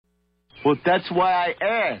Well, that's why I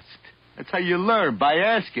asked. That's how you learn, by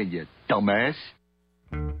asking, you dumbass.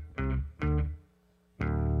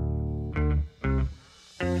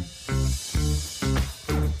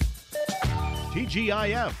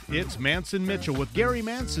 TGIF, it's Manson Mitchell with Gary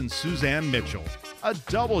Manson, Suzanne Mitchell. A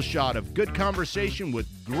double shot of good conversation with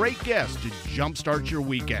great guests to jumpstart your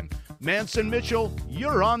weekend. Manson Mitchell,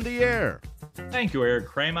 you're on the air. Thank you, Eric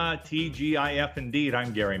Kramer. TGIF indeed.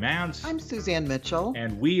 I'm Gary Mans. I'm Suzanne Mitchell.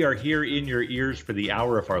 And we are here in your ears for the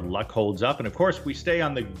hour if our luck holds up. And of course, we stay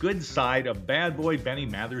on the good side of bad boy Benny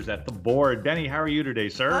Mathers at the board. Benny, how are you today,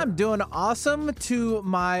 sir? I'm doing awesome to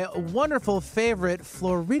my wonderful favorite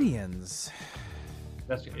Floridians.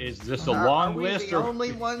 Is this a long list? The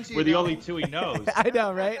only ones you we're the know? only two he knows. I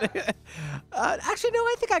know, right? Actually, no,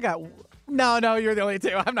 I think I got... No, you're the only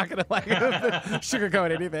two. I'm not going to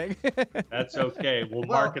sugarcoat anything. That's okay. We'll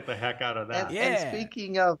market the heck out of that. And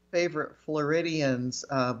speaking of favorite Floridians,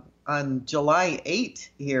 on July 8th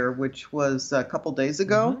here, which was a couple days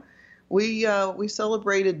ago, we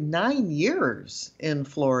celebrated 9 years in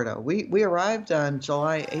Florida. We arrived on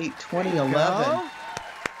July 8, 2011. All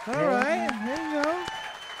right, there you go.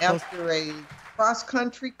 After a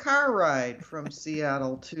cross-country car ride from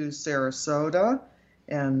Seattle to Sarasota.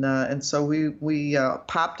 And so we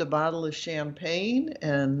popped a bottle of champagne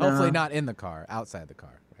and hopefully not in the car, outside the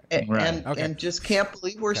car. Right. And just can't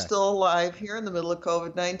believe we're still alive here in the middle of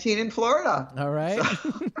COVID-19 in Florida. All right.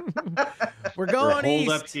 So. We're going east.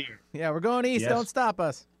 Hold up here. Yeah, we're going east. Yes. Don't stop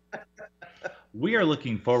us. We are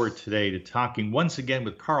looking forward today to talking once again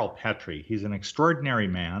with Carl Petrie. He's an extraordinary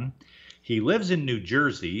man. He lives in New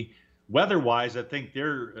Jersey. Weather-wise, I think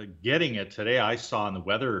they're getting it today. I saw on the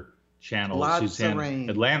weather channel, lots of rain.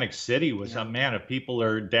 Atlantic City was a man. If people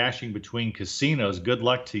are dashing between casinos, good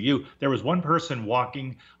luck to you. There was one person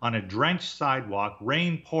walking on a drenched sidewalk,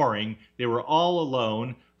 rain pouring. They were all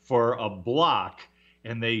alone for a block,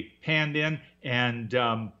 and they panned in, and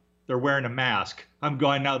they're wearing a mask. I'm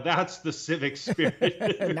going, now that's the civic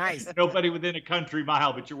spirit. Nice. Nobody within a country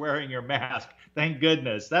mile, but you're wearing your mask. Thank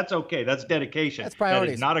goodness. That's okay. That's dedication. That's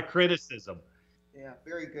priorities. That is not a criticism. Yeah,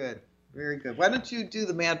 very good. Very good. Why don't you do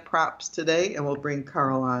the mad props today, and we'll bring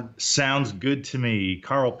Carl on. Sounds good to me.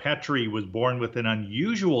 Carl Petrie was born with an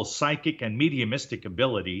unusual psychic and mediumistic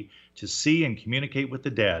ability to see and communicate with the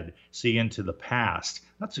dead, see into the past.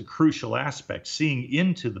 That's a crucial aspect, seeing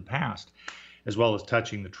into the past, as well as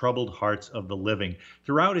touching the troubled hearts of the living.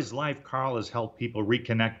 Throughout his life, Carl has helped people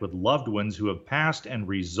reconnect with loved ones who have passed and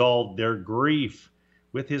resolved their grief.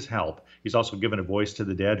 With his help, he's also given a voice to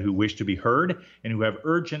the dead who wish to be heard and who have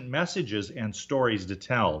urgent messages and stories to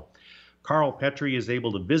tell. Carl Petrie is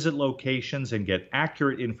able to visit locations and get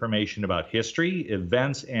accurate information about history,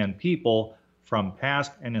 events, and people from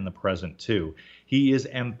past and in the present too. He is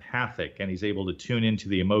empathic and he's able to tune into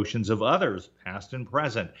the emotions of others, past and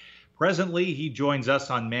present. Presently, he joins us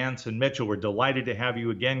on Manson Mitchell. We're delighted to have you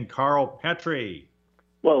again, Carl Petrie.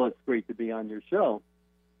 Well, it's great to be on your show.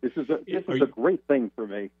 This is a great thing for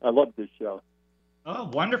me. I love this show. Oh,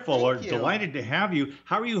 wonderful. We're delighted to have you.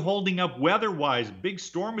 How are you holding up weather-wise? Big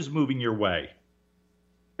storm is moving your way.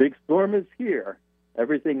 Big storm is here.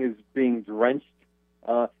 Everything is being drenched.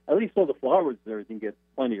 At least all the flowers and everything get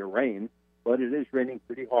plenty of rain, but it is raining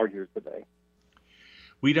pretty hard here today.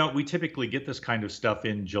 We typically get this kind of stuff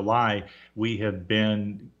in July. We have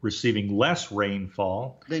been receiving less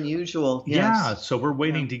rainfall than usual. Yes. Yeah, so we're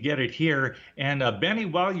waiting to get it here. And Benny,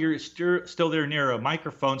 while you're still there near a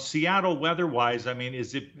microphone, Seattle weather-wise, I mean,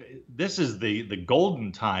 this is the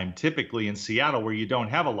golden time typically in Seattle where you don't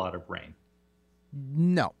have a lot of rain?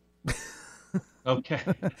 No. Okay.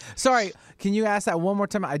 Sorry, can you ask that one more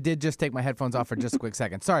time? I did just take my headphones off for just a quick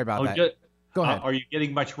second. Sorry about that. Go ahead. Are you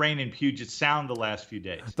getting much rain in Puget Sound the last few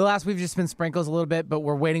days? We've just been sprinkles a little bit, but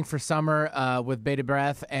we're waiting for summer with bated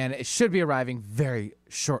breath, and it should be arriving very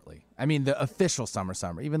shortly. I mean, the official summer,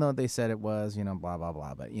 even though they said it was, blah, blah,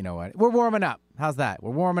 blah. But you know what? We're warming up. How's that?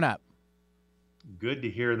 We're warming up. Good to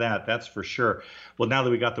hear that. That's for sure. Well, now that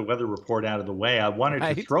we got the weather report out of the way, I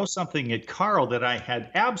wanted to throw something at Carl that I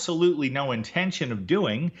had absolutely no intention of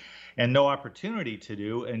doing and no opportunity to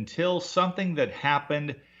do until something that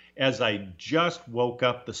happened as I just woke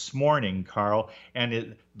up this morning, Carl,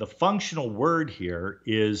 and the functional word here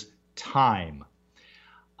is time.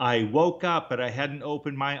 I woke up, but I hadn't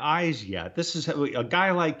opened my eyes yet. This is a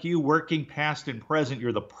guy like you working past and present.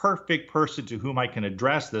 You're the perfect person to whom I can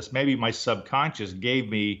address this. Maybe my subconscious gave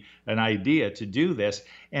me an idea to do this.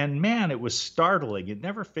 And man, it was startling. It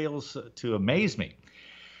never fails to amaze me.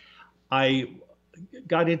 I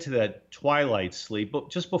got into that twilight sleep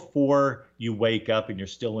just before you wake up and you're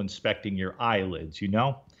still inspecting your eyelids,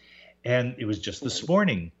 and it was just this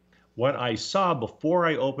morning what I saw before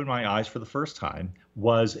I opened my eyes for the first time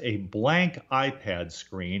was a blank iPad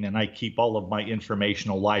screen, and I keep all of my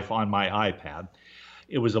informational life on my iPad.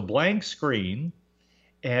 It was a blank screen,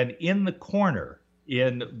 and in the corner,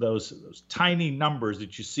 in those tiny numbers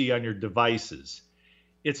that you see on your devices,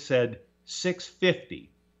 it said 6:50.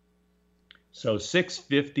 So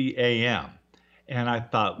 6:50 a.m. And I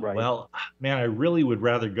thought, Right. well, man, I really would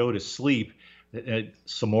rather go to sleep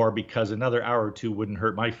some more, because another hour or two wouldn't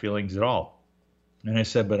hurt my feelings at all. And I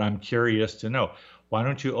said, but I'm curious to know. Why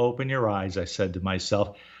don't you open your eyes, I said to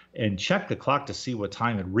myself, and check the clock to see what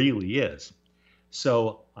time it really is.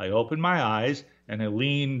 So I opened my eyes and I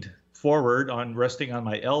leaned forward, resting on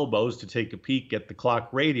my elbows, to take a peek at the clock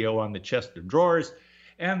radio on the chest of drawers,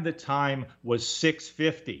 and the time was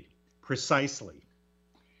 6:50 precisely.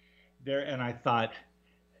 And I thought,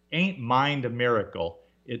 ain't mind a miracle?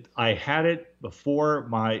 I had it before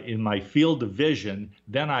in my field of vision.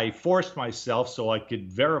 Then I forced myself so I could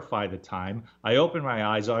verify the time. I open my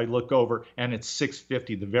eyes, I look over, and it's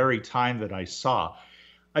 6:50, the very time that I saw.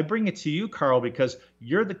 I bring it to you, Carl, because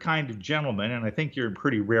you're the kind of gentleman, and I think you're in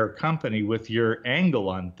pretty rare company with your angle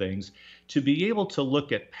on things, to be able to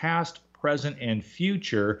look at past, present, and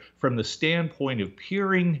future from the standpoint of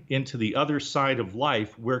peering into the other side of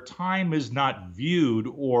life, where time is not viewed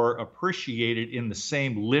or appreciated in the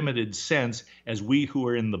same limited sense as we who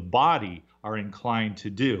are in the body are inclined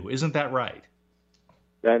to do. Isn't that right?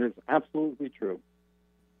 That is absolutely true.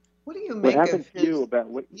 What do you What make happened of to his? you about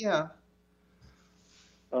what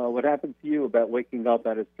happened to you about waking up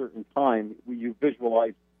at a certain time? You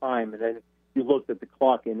visualized time, and then you looked at the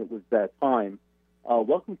clock, and it was that time.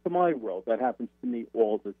 Welcome to my world. That happens to me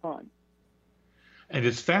all the time. And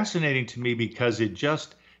it's fascinating to me because it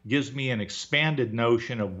just gives me an expanded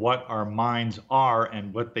notion of what our minds are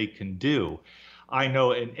and what they can do. I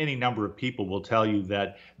know any number of people will tell you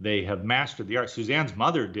that they have mastered the art. Suzanne's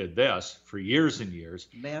mother did this for years and years,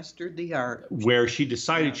 Mastered the art. where she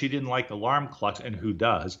decided Yeah. she didn't like alarm clocks, and who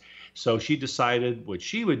does? So she decided what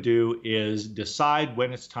she would do is decide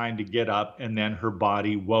when it's time to get up, and then her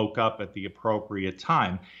body woke up at the appropriate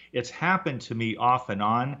time. It's happened to me off and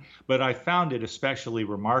on, but I found it especially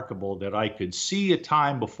remarkable that I could see a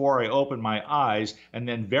time before I opened my eyes and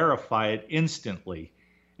then verify it instantly.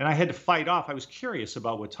 And I had to fight off. I was curious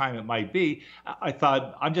about what time it might be. I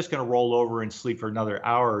thought, I'm just going to roll over and sleep for another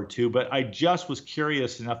hour or two. But I just was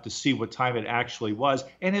curious enough to see what time it actually was.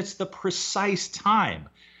 And it's the precise time.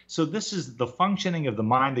 So this is the functioning of the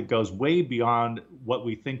mind that goes way beyond what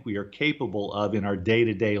we think we are capable of in our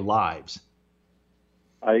day-to-day lives.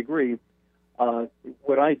 I agree.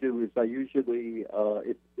 What I do is I usually,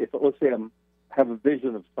 if let's say I have a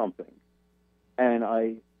vision of something, and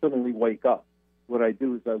I suddenly wake up, what I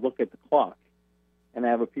do is I look at the clock, and I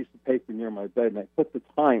have a piece of paper near my bed, and I put the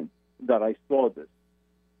time that I saw this.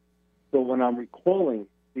 So when I'm recalling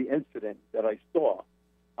the incident that I saw,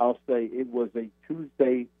 I'll say it was a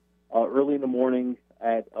Tuesday, early in the morning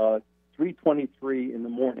at 3:23 in the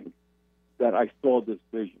morning that I saw this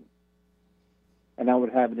vision. And I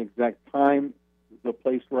would have an exact time, the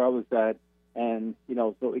place where I was at, and,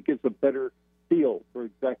 so it gives a better feel for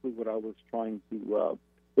exactly what I was trying to,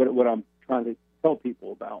 what I'm trying to tell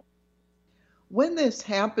people about. When this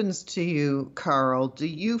happens to you, Carl, do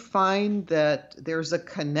you find that there's a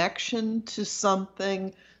connection to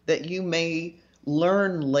something that you may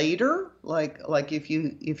learn later? Like if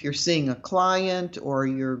you're seeing a client or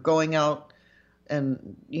you're going out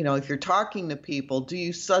and, if you're talking to people, do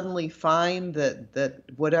you suddenly find that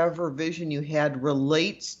whatever vision you had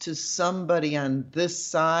relates to somebody on this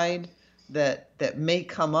side that may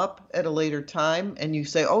come up at a later time, and you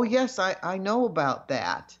say, oh, yes, I know about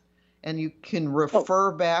that, and you can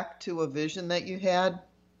refer back to a vision that you had?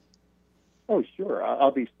 Oh, sure.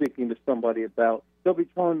 I'll be speaking to somebody about, they'll be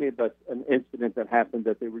telling me about an incident that happened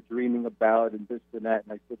that they were dreaming about and this and that,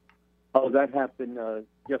 and I said, oh, that happened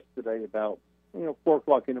yesterday about 4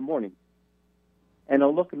 o'clock in the morning. And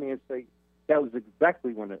they'll look at me and say, that was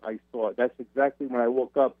exactly when I saw it. That's exactly when I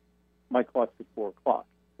woke up. My clock's at 4 o'clock.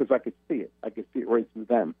 Because I could see it. I could see it right through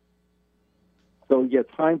them. So, yeah,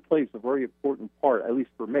 time plays a very important part, at least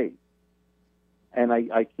for me. And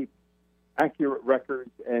I keep accurate records,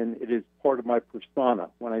 and it is part of my persona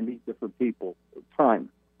when I meet different people. Time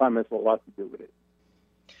has a lot to do with it.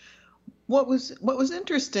 What was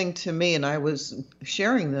interesting to me, and I was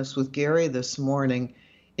sharing this with Gary this morning,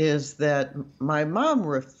 is that my mom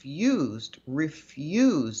refused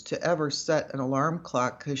to ever set an alarm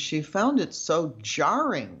clock because she found it so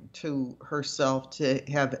jarring to herself to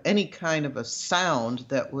have any kind of a sound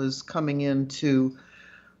that was coming into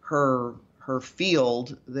her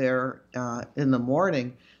field there in the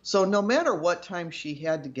morning. So no matter what time she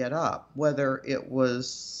had to get up, whether it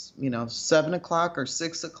was, 7 o'clock or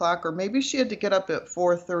 6 o'clock, or maybe she had to get up at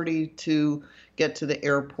 4:30 to get to the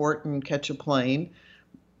airport and catch a plane,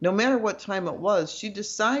 no matter what time it was, she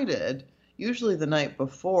decided, usually the night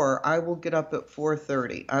before, I will get up at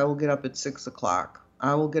 4:30. I will get up at 6 o'clock.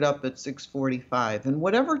 I will get up at 6:45. And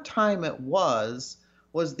whatever time it was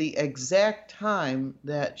the exact time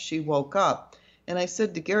that she woke up. And I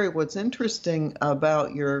said to Gary, what's interesting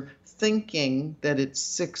about your thinking that it's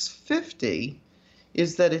 6:50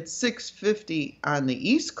 is that it's 6:50 on the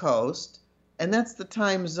East Coast, and that's the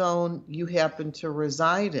time zone you happen to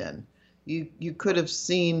reside in. You could have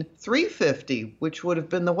seen 3:50, which would have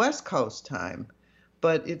been the West Coast time.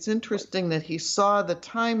 But it's interesting that he saw the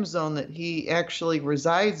time zone that he actually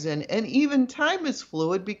resides in, and even time is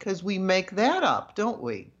fluid because we make that up, don't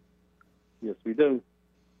we? Yes, we do.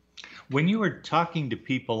 When you were talking to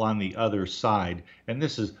people on the other side, and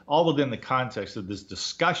this is all within the context of this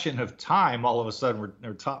discussion of time, all of a sudden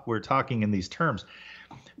we're talking in these terms.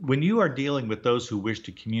 When you are dealing with those who wish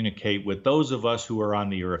to communicate with those of us who are on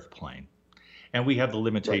the earth plane, and we have the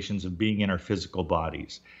limitations of being in our physical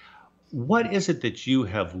bodies, what is it that you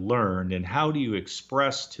have learned, and how do you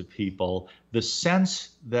express to people the sense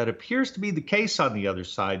that appears to be the case on the other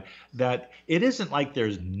side, that it isn't like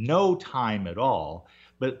there's no time at all,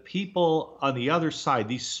 but people on the other side,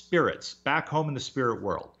 these spirits back home in the spirit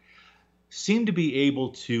world, seem to be able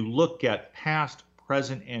to look at past,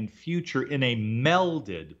 present, and future in a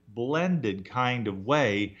melded, blended kind of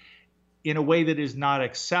way, in a way that is not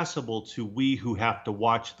accessible to we who have to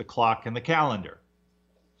watch the clock and the calendar.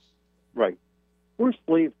 Right. We're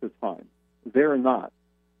slaves to time. They're not.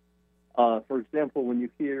 For example, when you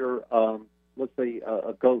hear, let's say,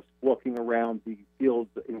 a ghost walking around the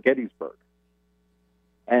fields in Gettysburg,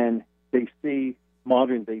 and they see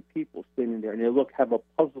modern-day people standing there, and they have a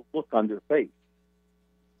puzzled look on their face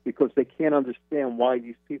because they can't understand why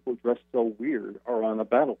these people dressed so weird are on a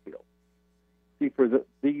battlefield. See, for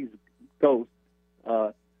these ghosts,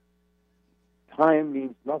 time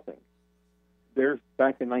means nothing. They're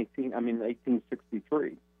back in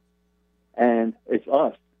 1863, and it's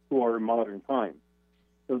us who are in modern time.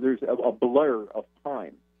 So there's a blur of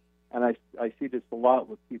time, and I see this a lot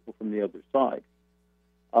with people from the other side.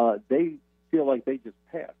 They feel like they just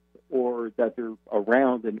passed, or that they're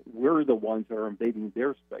around, and we're the ones that are invading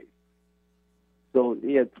their space. So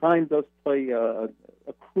yeah, time does play a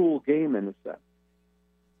cruel game in a sense,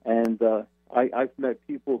 and I've met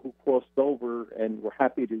people who crossed over and were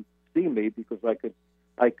happy to see me because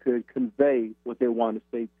I could convey what they want to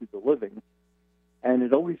say to the living, and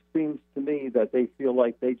it always seems to me that they feel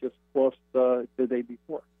like they just crossed the day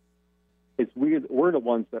before. It's weird. We're the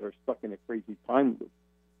ones that are stuck in a crazy time loop.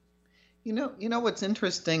 You know what's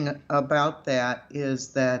interesting about that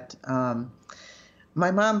is that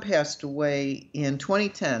my mom passed away in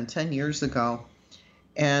 2010, 10 years ago,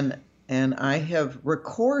 and I have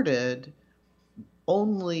recorded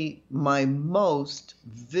only my most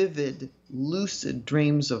vivid, lucid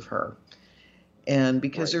dreams of her. And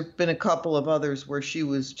because there have been a couple of others where she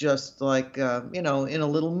was just like, in a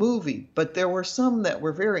little movie, but there were some that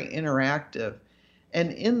were very interactive.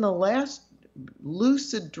 And in the last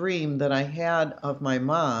lucid dream that I had of my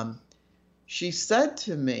mom, she said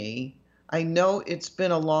to me, I know it's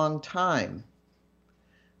been a long time.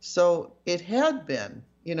 So it had been.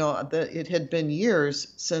 It had been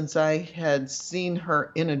years since I had seen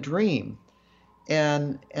her in a dream,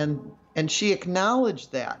 and she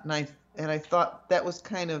acknowledged that, and I thought that was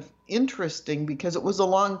kind of interesting because it was a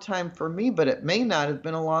long time for me, but it may not have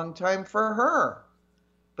been a long time for her,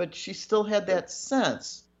 but she still had that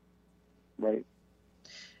sense. Right.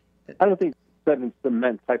 I don't think set in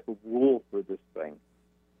cement type of rule for this thing.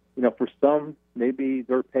 For some, maybe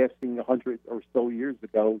they're passing 100 or so years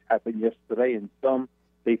ago, happened yesterday, and some,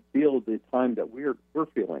 they feel the time that we're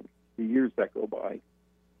feeling, the years that go by.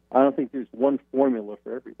 I don't think there's one formula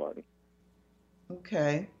for everybody.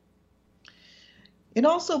 Okay. It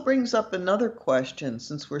also brings up another question,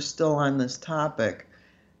 since we're still on this topic.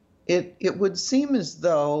 It would seem as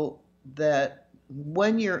though that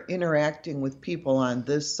when you're interacting with people on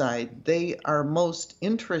this side, they are most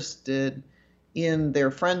interested in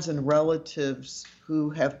their friends and relatives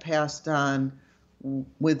who have passed on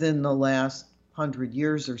within the last 100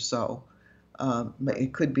 years or so.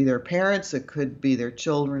 It could be their parents, it could be their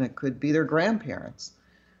children, it could be their grandparents.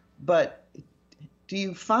 But do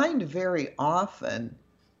you find very often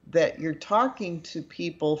that you're talking to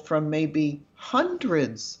people from maybe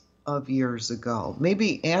hundreds of years ago,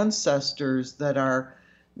 maybe ancestors that are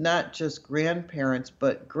not just grandparents,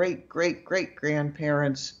 but great, great, great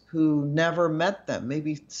grandparents who never met them.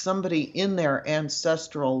 Maybe somebody in their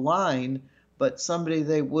ancestral line, but somebody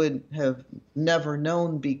they would have never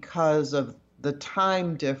known because of the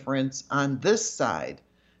time difference on this side,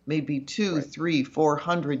 maybe 200, Right. 300,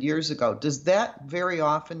 400 years ago. Does that very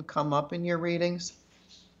often come up in your readings?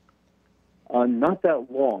 Not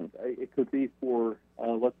that long. It could be for,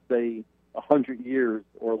 let's say, 100 years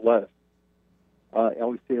or less. I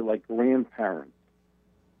always say, like, grandparents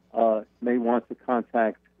may want to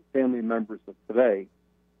contact family members of today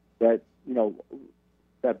that,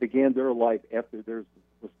 that began their life after theirs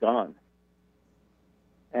was gone.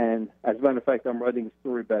 And as a matter of fact, I'm writing a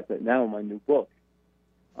story about that now in my new book,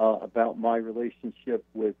 about my relationship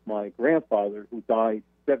with my grandfather, who died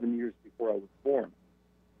 7 years before I was born.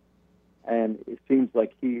 And it seems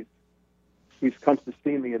like he's come to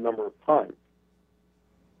see me a number of times.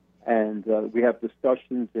 And we have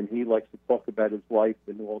discussions, and he likes to talk about his life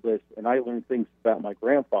and all this. And I learned things about my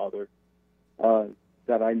grandfather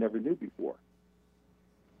that I never knew before.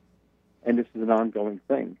 And this is an ongoing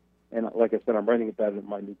thing. And like I said, I'm writing about it in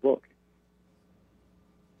my new book.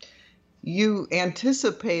 You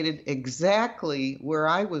anticipated exactly where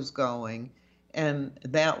I was going, and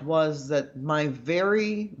that was that my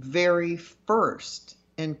very, very first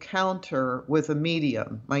encounter with a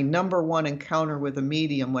medium, my number one encounter with a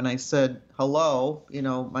medium, when I said, hello,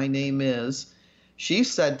 my name is, she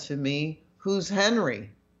said to me, who's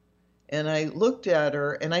Henry? And I looked at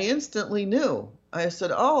her and I instantly knew. I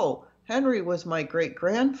said, oh, Henry was my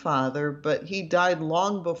great-grandfather, but he died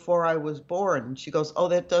long before I was born. And she goes, oh,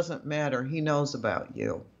 that doesn't matter. He knows about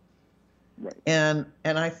you. Right. And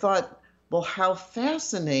I thought, well, how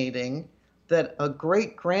fascinating that a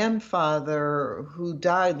great-grandfather who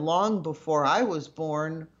died long before I was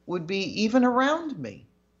born would be even around me.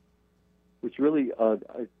 Which really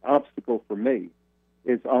an obstacle for me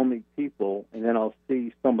is I'll meet people, and then I'll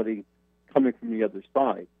see somebody coming from the other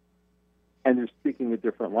side, and they're speaking a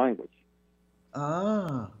different language.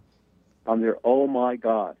 Ah. I'm there, oh my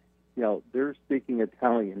God, they're speaking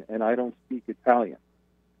Italian, and I don't speak Italian.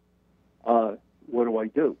 What do I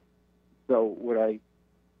do? So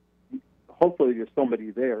hopefully there's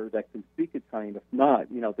somebody there that can speak Italian. If not,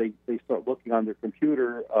 they start looking on their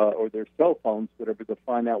computer or their cell phones, whatever, to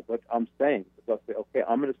find out what I'm saying. They'll say, okay,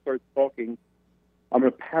 I'm going to start talking. I'm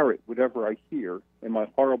going to parrot whatever I hear in my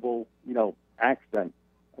horrible, accent,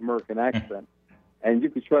 American accent. And you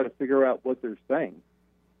can try to figure out what they're saying.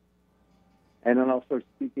 And then I'll start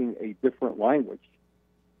speaking a different language,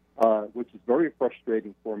 which is very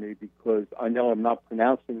frustrating for me because I know I'm not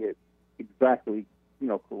pronouncing it exactly,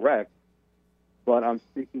 correct, but I'm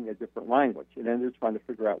speaking a different language. And then they're trying to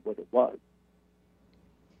figure out what it was.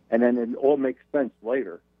 And then it all makes sense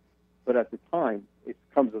later. But at the time, it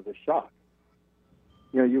comes as a shock.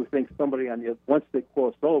 You think somebody once they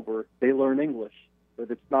cross over, they learn English,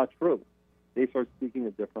 but it's not true. They start speaking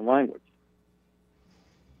a different language.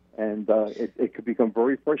 And it could become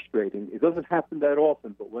very frustrating. It doesn't happen that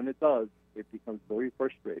often, but when it does, it becomes very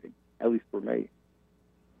frustrating, at least for me.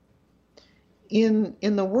 In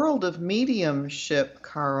the world of mediumship,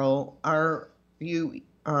 Carl, are you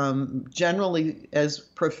generally as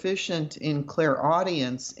proficient in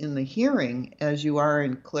clairaudience in the hearing as you are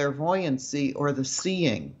in clairvoyancy or the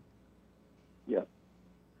seeing? Yes.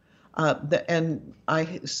 And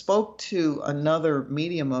I spoke to another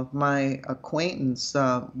medium of my acquaintance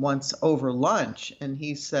once over lunch, and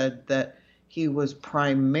he said that he was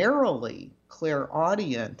primarily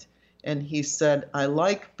clairaudient. And he said, I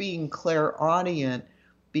like being clairaudient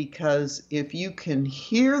because if you can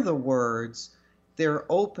hear the words,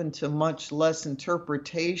 they're open to much less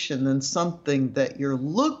interpretation than something that you're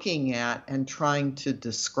looking at and trying to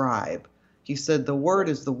describe. He said the word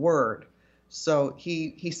is the word. So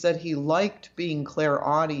he said he liked being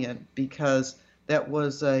clairaudient because that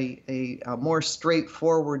was a more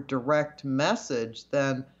straightforward, direct message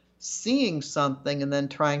than seeing something and then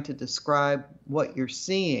trying to describe what you're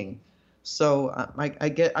seeing. So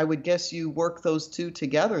I would guess you work those two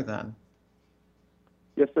together then.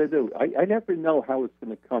 Yes, I do. I never know how it's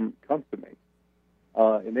going to come to me.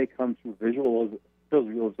 It may come through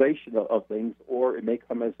visualization of things, or it may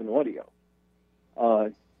come as an audio.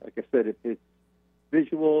 Like I said, if it's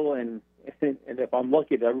visual and if I'm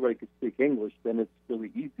lucky that everybody can speak English, then it's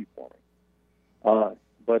really easy for me.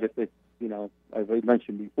 But if it's, as I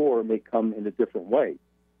mentioned before, it may come in a different way.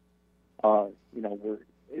 Where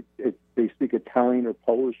they speak Italian or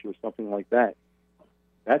Polish or something like that.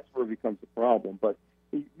 That's where it becomes a problem. But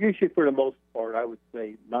usually, for the most part, I would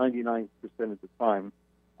say 99% of the time,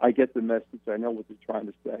 I get the message. I know what they're trying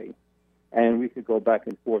to say, and we could go back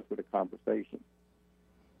and forth with a conversation.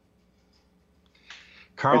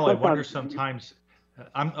 Carl, I wonder sometimes.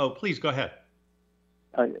 Please go ahead.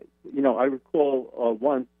 I recall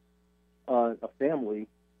once a family,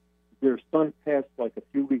 their son passed like a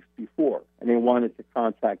few weeks before, and they wanted to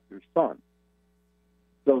contact their son.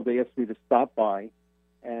 So they asked me to stop by,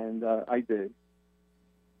 and I did.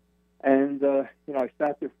 And, I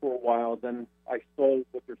sat there for a while. Then I saw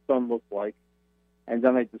what their son looked like. And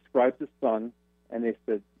then I described the son, and they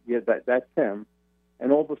said, yeah, that's him.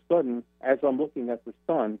 And all of a sudden, as I'm looking at the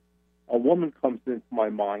son, a woman comes into my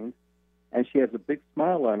mind, and she has a big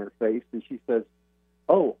smile on her face, and she says,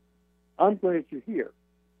 "Oh, I'm glad you're here.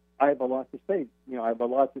 I have a lot to say. I have a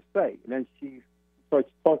lot to say." And then she starts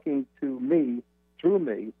talking to me, through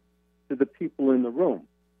me, to the people in the room.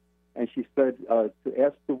 And she said to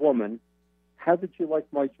ask the woman, "How did you like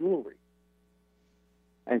my jewelry?"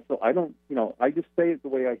 And so I don't, I just say it the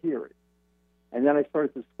way I hear it. And then I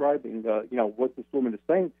started describing, what this woman is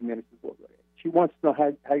saying to me. And I said, well, she wants to know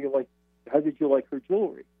how did you like her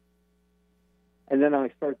jewelry? And then I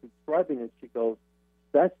started describing it. She goes,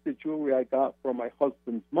 "That's the jewelry I got from my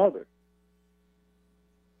husband's mother."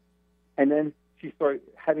 And then she started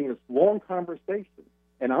having this long conversation.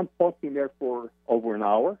 And I'm talking there for over an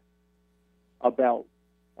hour about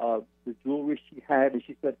the jewelry she had. And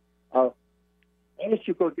she said, "Why don't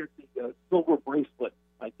you go get the silver bracelet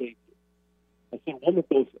I gave you?" I said, "Woman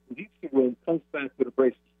goes, leaves the room, comes back with a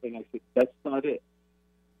bracelet." And I said, "That's not it."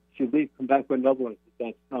 She'd leave, come back with another one. I said,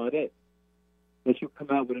 "That's not it." Then she'll come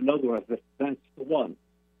out with another one. I said, "That's the one."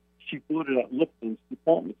 She bought it at Lipton's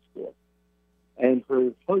department store. And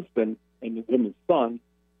her husband and the woman's son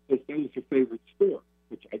says that was her favorite store,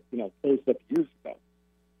 which I closed up years ago.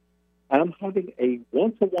 And I'm having a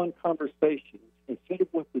one-to-one conversation instead of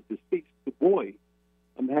with the deceased, the boy.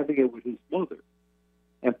 I'm having it with his mother.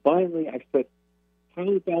 And finally, I said, "How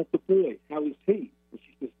about the boy? How is he?" And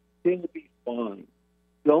she says, "He'll be fine.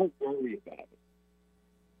 Don't worry about it."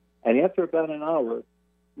 And after about an hour,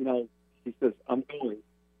 she says, "I'm going."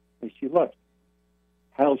 And she left.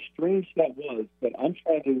 How strange that was, that I'm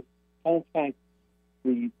trying to contact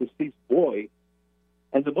the deceased boy,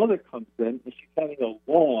 and the mother comes in, and she's having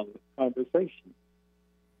a long conversation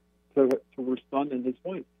to her son and his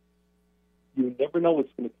wife. You never know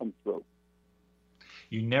what's going to come through.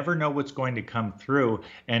 You never know what's going to come through.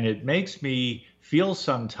 And it makes me feel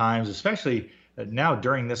sometimes, especially now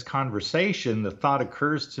during this conversation, the thought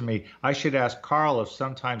occurs to me, I should ask Carl if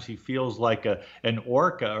sometimes he feels like an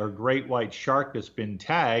orca or great white shark that's been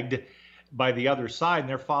tagged by the other side and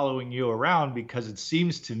they're following you around, because it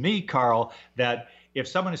seems to me, Carl, that if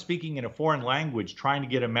someone is speaking in a foreign language, trying to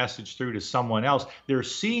get a message through to someone else, they're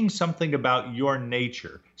seeing something about your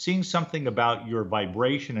nature, seeing something about your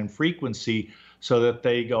vibration and frequency, so that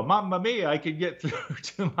they go, "Mamma mia, I can get through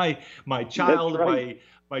to my child, right.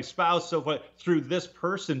 my spouse, so forth, through this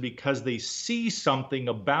person," because they see something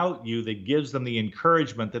about you that gives them the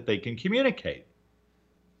encouragement that they can communicate.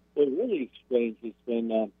 What really is strange is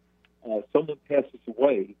when someone passes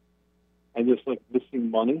away and there's like missing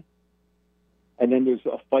money, and then there's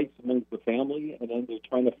a fight amongst the family, and then they're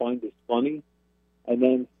trying to find this money, and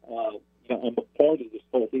then I'm a part of this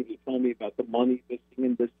whole thing. They tell me about the money missing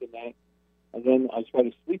and this and that, and then I try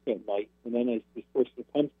to sleep at night, and then this person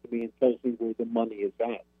comes to me and tells me where the money is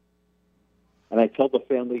at, and I tell the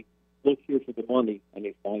family, "Look here for the money," and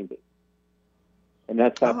they find it, and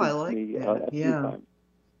that's happened to me a few times.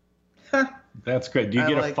 That's good. Do you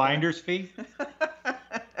get a finder's fee?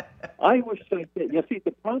 I wish I did. See,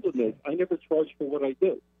 the problem is I never charge for what I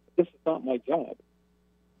do. This is not my job.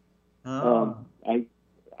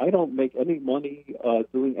 I don't make any money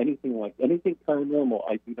doing anything paranormal.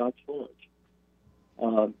 I do not charge.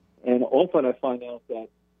 And often I find out that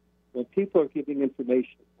when people are giving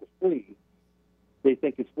information for free, they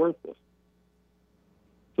think it's worthless.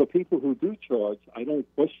 So people who do charge, I don't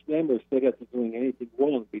push them or say that they're doing anything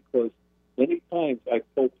wrong, because many times I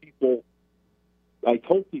told people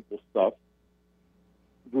stuff,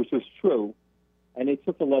 which is true, and they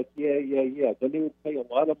took it like, yeah. Then they would pay a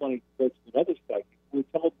lot of money to go to another psychic who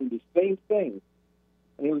would tell them the same thing.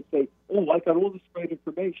 And they would say, "Oh, I got all this great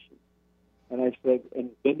information." And I said,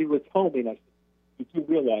 and then they would tell me, and I said, "You do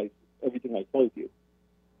realize everything I told you?"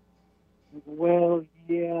 "Well,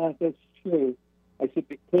 yeah, that's true." I said,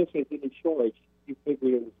 "Because I didn't charge, you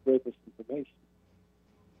figured it was worthless information."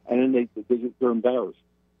 And then they're embarrassed,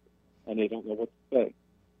 and they don't know what to say.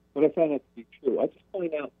 But I found that to be true. I just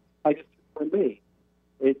find out, for me,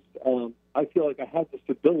 it's I feel like I have this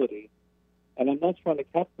ability, and I'm not trying to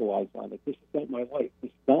capitalize on it. This is not my life.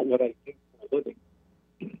 This is not what I do for a living.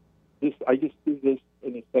 I just do this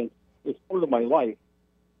in a sense It's part of my life,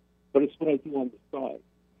 but it's what I do on the side.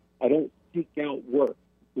 I don't seek out work.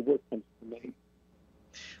 The work comes to me.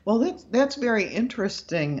 Well, that's very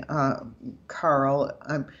interesting, Carl.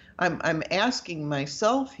 I'm asking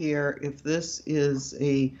myself here if this is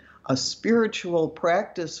a spiritual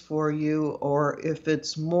practice for you, or if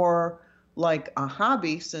it's more like a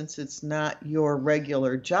hobby, since it's not your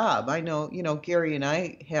regular job. I know, Gary and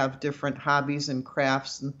I have different hobbies and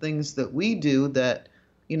crafts and things that we do that,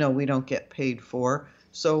 we don't get paid for.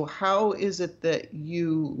 So how is it that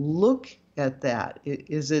you look at that?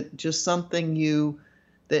 Is it just something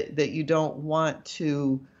that you don't want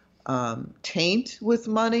to taint with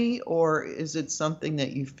money, or is it something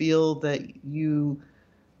that you feel that you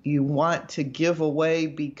want to give away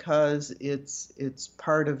because it's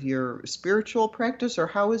part of your spiritual practice, or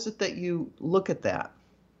how is it that you look at that?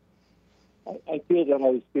 I feel that I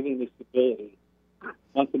was given this ability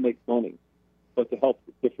not to make money, but to help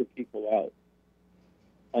different people out.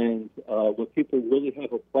 And when people really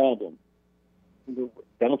have a problem,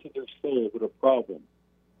 down to their soul with a problem,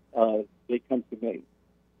 they come to me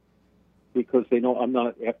because they know I'm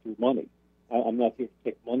not after money. I'm not here to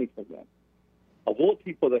take money from them. Of all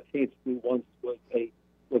people that came to me once was a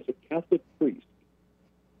Catholic priest.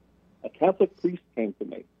 A Catholic priest came to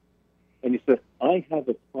me, and he said, I have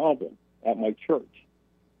a problem at my church.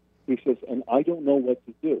 He says, and I don't know what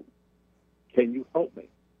to do. Can you help me?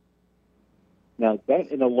 Now, that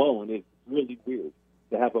in alone is really weird,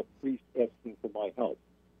 to have a priest asking for my help.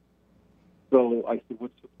 So I said,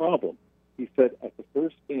 what's the problem? He said, at the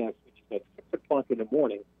first Mass, which is at 6 o'clock in the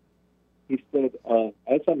morning, he said,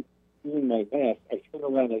 as I'm doing my Mass, I turn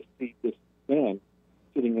around and I see this man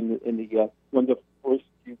sitting in the one of the first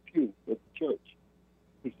few pews at the church.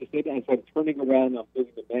 He said, as I'm turning around, I'm doing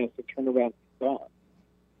the Mass, I turn around, he's gone.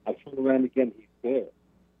 I turn around again, he's there.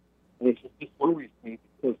 And he said, this worries me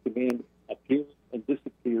because the man appears and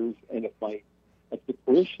disappears, and if the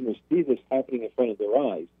parishioners see this happening in front of their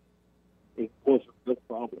eyes, it causes a real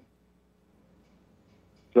problem.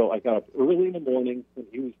 So I got up early in the morning when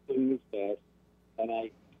he was doing his Mass, and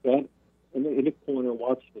I sat in the corner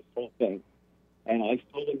watching this whole thing, and I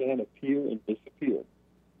saw the man appear and disappear.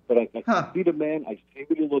 But I could see the man, I see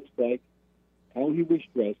what he looks like, how he was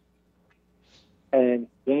dressed, and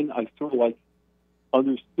then I sort of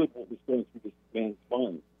understood what was going through this man's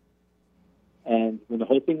mind. And when the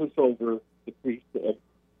whole thing was over, the priest,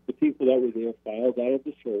 the people that were there filed out of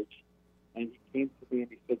the church, and he came to me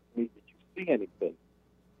and he said to me, did you see anything?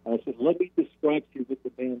 And I said, let me describe to you what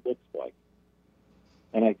the man looks like.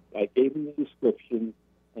 And I gave him the description,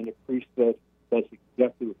 and the priest said, that's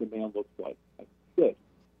exactly what the man looks like. I said, good.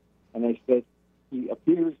 And I said, he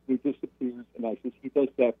appears, he disappears, and I said, he does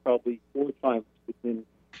that probably 4 times within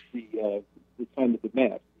the time of the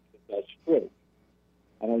Mass. He said, that's true.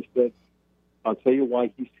 And I said, I'll tell you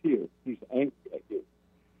why he's here. He's angry at you.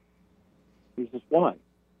 He says, why?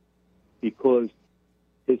 Because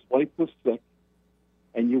his wife was sick,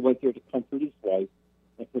 and you went there to comfort his wife,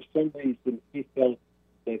 and for some reason he felt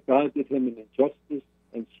that God did him an injustice,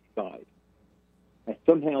 and she died. And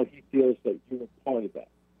somehow he feels that you were part of that.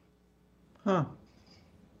 Huh.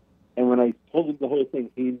 And when I told him the whole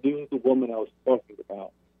thing, he knew the woman I was talking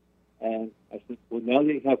about. And I said, well, now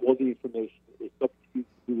that you have all the information, it's up to you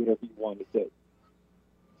to do whatever you want to do.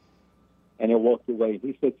 And I walked away.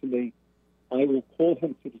 He said to me, I will call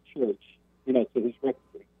him to the church, to his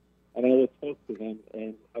rectory, and I will talk to him,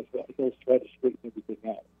 and he'll try to straighten everything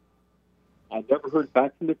out. I never heard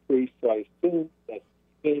back from the priest, so I assumed that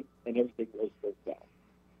he did, and everything was worked out.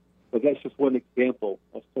 But that's just one example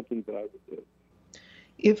of something that I would do.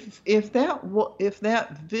 If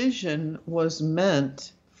that vision was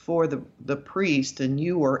meant for the priest and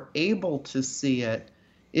you were able to see it,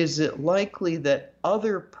 is it likely that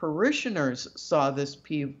other parishioners saw this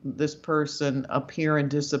person appear and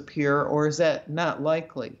disappear, or is that not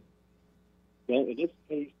likely? Well, in this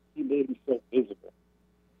case, he made himself visible.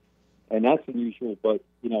 And that's unusual, but,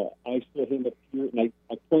 I saw him appear, and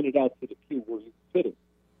I pointed out to the pew where he was sitting.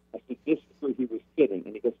 I said, this is where he was sitting,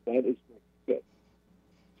 and he goes, that is where he sits.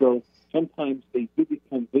 So sometimes they do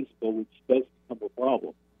become visible, which does become a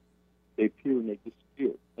problem. They appear and they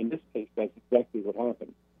disappear. In this case, that's exactly what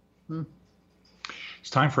happened. It's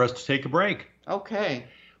time for us to take a break. Okay.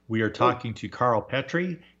 We are talking to Carl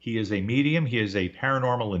Petrie. He is a medium. He is a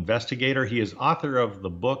paranormal investigator. He is author of the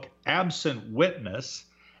book Absent Witness.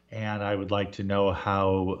 And I would like to know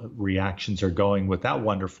how reactions are going with that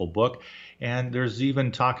wonderful book. And there's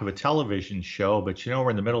even talk of a television show, but we're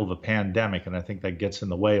in the middle of a pandemic, and I think that gets in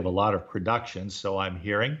the way of a lot of productions. So I'm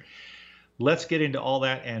hearing. Let's get into all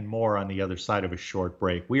that and more on the other side of a short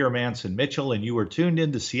break. We are Manson Mitchell, and you are tuned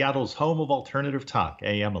in to Seattle's home of alternative talk,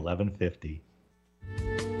 AM 1150.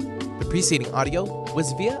 The preceding audio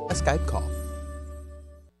was via a Skype call.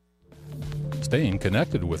 Staying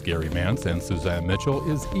connected with Gary Mance and Suzanne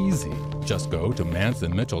Mitchell is easy. Just go to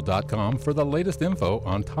manceandmitchell.com for the latest info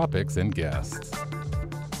on topics and guests.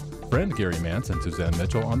 Friend Gary Mance and Suzanne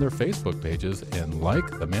Mitchell on their Facebook pages and like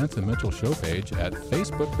the Mance and Mitchell show page at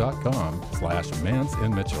facebook.com/Mance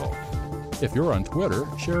and Mitchell. If you're on Twitter,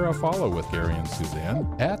 share a follow with Gary and Suzanne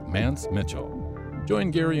at Mance Mitchell.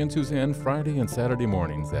 Join Gary and Suzanne Friday and Saturday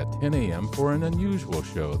mornings at 10 a.m. for an unusual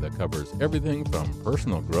show that covers everything from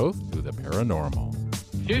personal growth to the paranormal.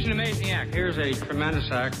 Here's an amazing act. Here's a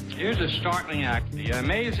tremendous act. Here's a startling act. The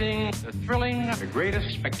amazing, the thrilling, the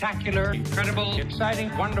greatest, spectacular, incredible,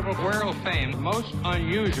 exciting, wonderful, world famed, most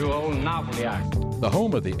unusual novelty act. The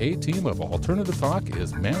home of the A-team of Alternative Talk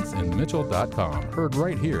is manceandmitchell.com. Heard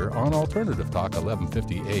right here on Alternative Talk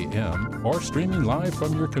 1150 AM or streaming live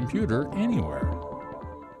from your computer anywhere.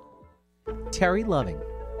 Terry Loving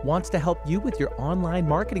wants to help you with your online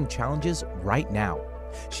marketing challenges right now.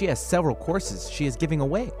 She has several courses she is giving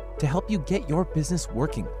away to help you get your business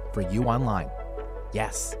working for you online.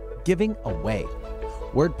 Yes, giving away.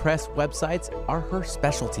 WordPress websites are her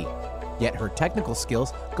specialty, yet her technical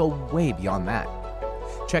skills go way beyond that.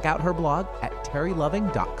 Check out her blog at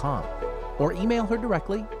terryloving.com or email her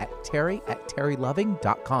directly at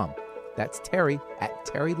terry@terryloving.com. That's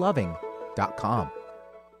terry@terryloving.com.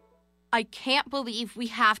 I can't believe we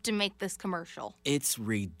have to make this commercial. It's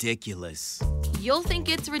ridiculous. You'll think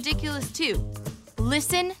it's ridiculous too.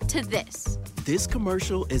 Listen to this. This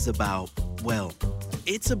commercial is about, well,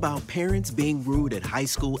 it's about parents being rude at high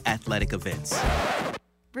school athletic events.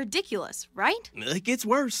 Ridiculous, right? It gets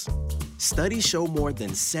worse. Studies show more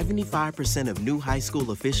than 75% of new high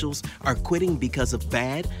school officials are quitting because of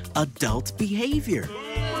bad adult behavior.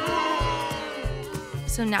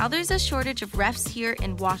 So now there's a shortage of refs here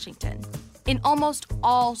in Washington, in almost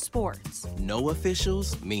all sports. No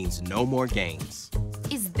officials means no more games.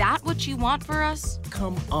 Is that what you want for us?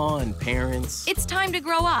 Come on, parents. It's time to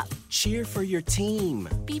grow up. Cheer for your team.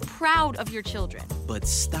 Be proud of your children. But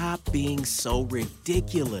stop being so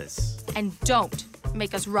ridiculous. And don't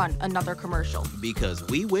make us run another commercial. Because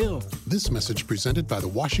we will. This message presented by the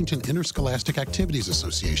Washington Interscholastic Activities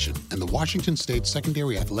Association and the Washington State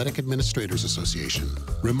Secondary Athletic Administrators Association,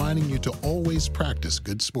 reminding you to always practice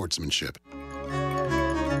good sportsmanship.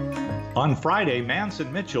 On Friday,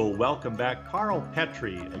 Manson Mitchell welcomed back Carl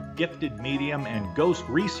Petrie, a gifted medium and ghost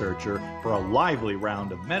researcher, for a lively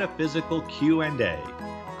round of metaphysical Q&A.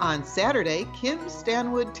 On Saturday, Kim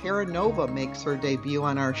Stanwood Terranova makes her debut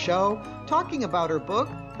on our show, talking about her book,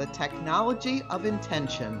 The Technology of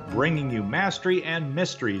Intention. Bringing you mastery and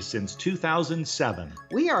mystery since 2007.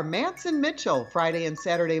 We are Manson Mitchell, Friday and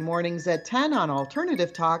Saturday mornings at 10 on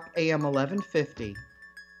Alternative Talk, AM 1150.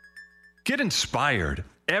 Get inspired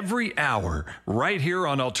every hour right here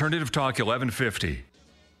on Alternative Talk 1150.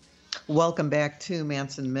 Welcome back to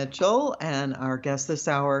Manson Mitchell, and our guest this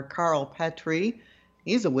hour, Carl Petrie.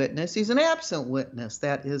 He's a witness. He's an absent witness.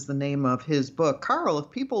 That is the name of his book. Carl, if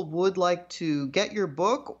people would like to get your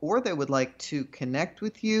book or they would like to connect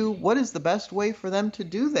with you, what is the best way for them to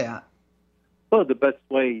do that? Well, the best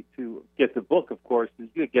way to get the book, of course, is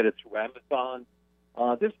you get it through Amazon.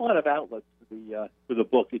 There's a lot of outlets for the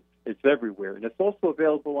book. It's everywhere, and it's also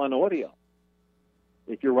available on audio.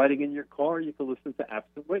 If you're riding in your car, you can listen to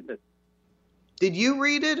Absent Witness. Did you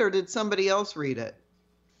read it, or did somebody else read it?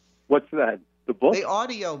 What's that? The book? The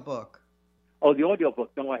audio book. Oh, the audio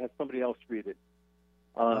book. No, I had somebody else read it.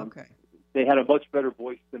 Okay. They had a much better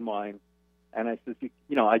voice than mine, and I said,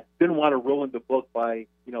 I didn't want to ruin the book by,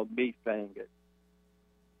 me saying it.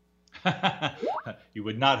 You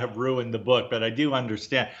would not have ruined the book, but I do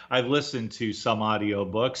understand. I've listened to some audio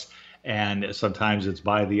books, and sometimes it's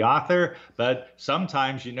by the author, but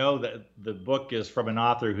sometimes that the book is from an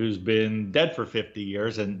author who's been dead for 50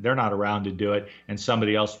 years and they're not around to do it, and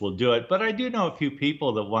somebody else will do it. But I do know a few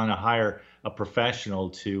people that want to hire a professional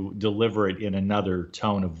to deliver it in another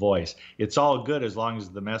tone of voice. It's all good as long as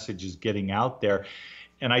the message is getting out there.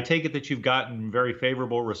 And I take it that you've gotten very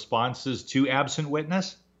favorable responses to Absent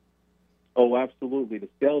Witness? Oh, absolutely. The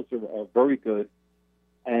sales are very good.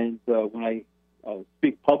 And when I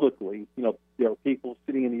speak publicly, there are people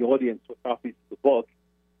sitting in the audience with copies of the book,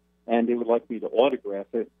 and they would like me to autograph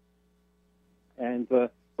it. And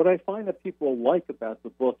what I find that people like about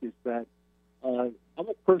the book is that I'm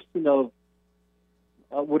a person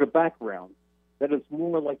with a background that is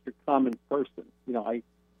more like your common person. I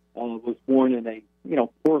was born in a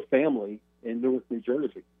poor family in Newark, New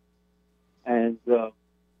Jersey,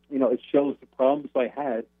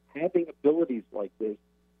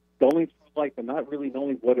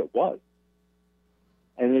 was.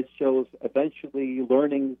 And it shows eventually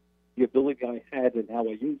learning the ability I had and how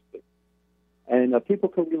I used it. And people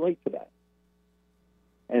can relate to that.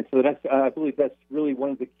 And so I believe that's really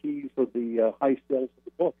one of the keys of the high sales of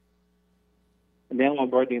the book. And now I'm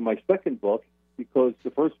writing my second book because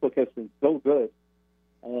the first book has been so good,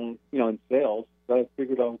 in sales, that I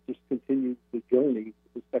figured I'll just continue the journey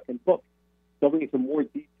with the second book, going into more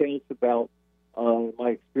details about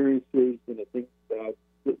my experiences and the things that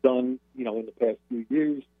I've done, in the past few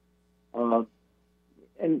years.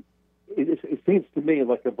 And it seems to me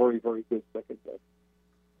like a very, very good second book.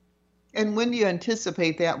 And when do you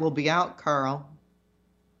anticipate that will be out, Carl?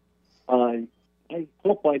 I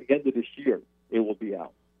hope by the end of this year it will be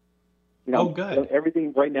out. Good.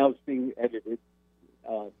 Everything right now is being edited.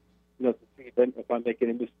 To see if I'm making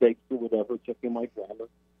any mistakes or whatever, checking my grammar.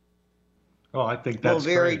 Oh, I think that's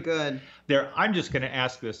very great. good. I'm just going to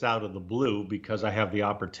ask this out of the blue because I have the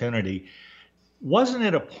opportunity. Wasn't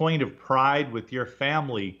it a point of pride with your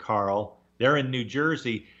family, Carl? They're in New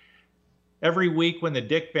Jersey. Every week when the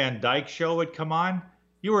Dick Van Dyke Show would come on,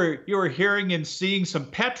 you were hearing and seeing some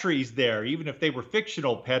Petrys there, even if they were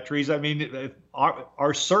fictional Petrys. I mean, if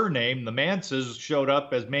our surname, the Manses, showed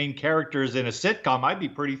up as main characters in a sitcom, I'd be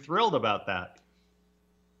pretty thrilled about that.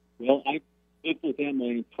 Well, I've lived with them my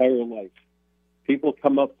entire life. People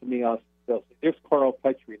come up to me, they'll say, "There's Carl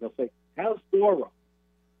Petry," and they'll say, "How's Laura?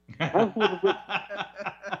 How's little Rick?"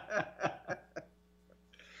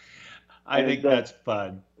 I think that's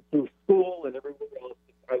fun. Through school and everywhere else,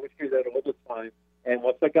 I would hear that all the time. And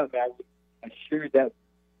once I got married, I shared that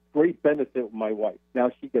great benefit with my wife.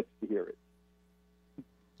 Now she gets to hear it.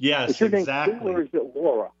 Yes, is your exactly. Name Sue or is it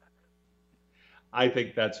Laura? I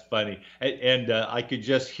think that's funny. And I could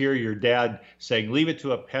just hear your dad saying, "Leave it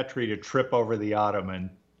to a Petry to trip over the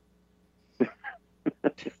ottoman."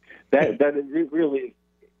 that is really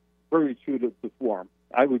very true to form.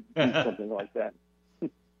 I would do something like that.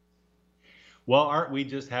 Well, aren't we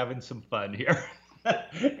just having some fun here?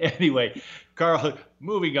 Anyway, Carl,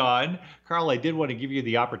 moving on. Carl, I did want to give you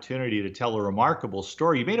the opportunity to tell a remarkable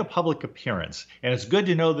story. You made a public appearance, and it's good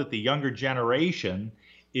to know that the younger generation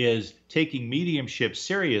is taking mediumship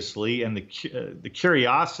seriously, and the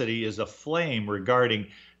curiosity is aflame regarding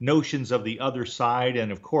notions of the other side,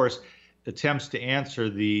 and of course, attempts to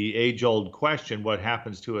answer the age-old question, what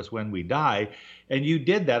happens to us when we die? And you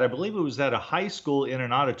did that. I believe it was at a high school in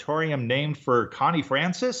an auditorium named for Connie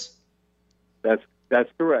Francis? That's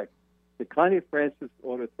correct. The Connie Francis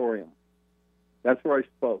Auditorium. That's where I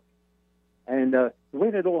spoke. And the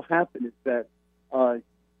way that all happened is that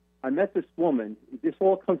I met this woman. This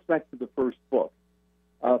all comes back to the first book.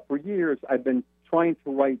 For years, I've been trying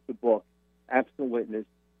to write the book, Absent Witness,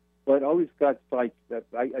 but I always got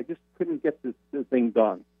sidestepped. I just couldn't get this thing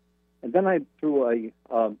done. And then through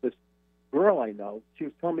this girl I know, she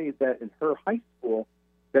was telling me that in her high school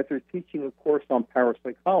that they're teaching a course on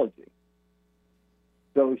parapsychology.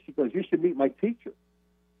 So she goes, "You should meet my teacher."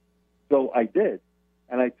 So I did,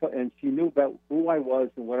 and she knew about who I was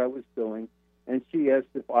and what I was doing, and she asked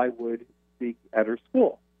if I would speak at her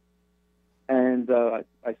school. And I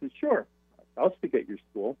said, "Sure, I'll speak at your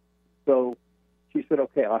school." So she said,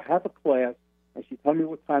 "Okay, I'll have a class," and she told me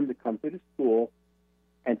what time to come to the school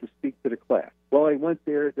and to speak to the class. Well, I went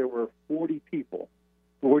there. There were 40 people,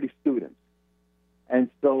 40 students. And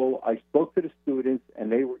so I spoke to the students, and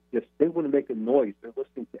they wouldn't make a noise. They're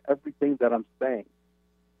listening to everything that I'm saying.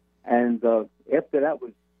 And after that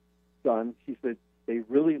was done, she said, "They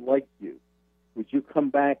really like you. Would you come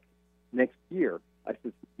back next year?" I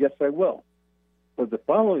said, "Yes, I will." So the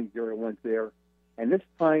following year I went there, and this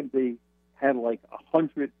time they had like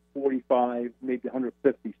 145, maybe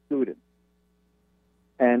 150 students.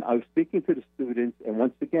 And I was speaking to the students, and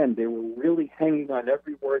once again, they were really hanging on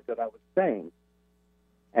every word that I was saying.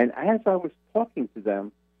 And as I was talking to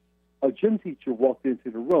them, a gym teacher walked into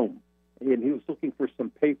the room, and he was looking for some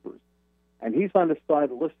papers. And he's on the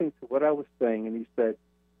side listening to what I was saying, and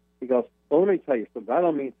he goes, "Well, let me tell you something. I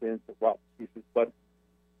don't mean to interrupt." He says, "But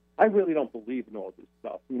I really don't believe in all this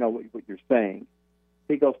stuff, what you're saying."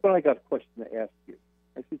 He goes, "But I got a question to ask you."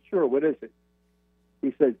 I said, "Sure, what is it?"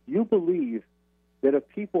 He said, "Do you believe that if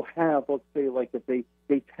people have, let's say, like if they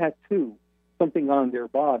tattoo something on their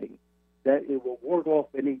body, that it will ward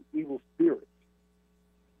off any evil spirits?"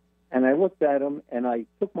 And I looked at him, and I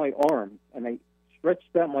took my arms, and I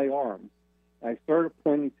stretched out my arms, and I started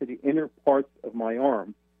pointing to the inner parts of my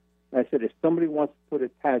arm. And I said, "If somebody wants to put a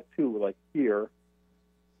tattoo, like here,"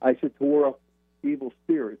 I said, "to ward off evil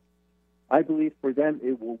spirits, I believe for them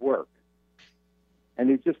it will work." And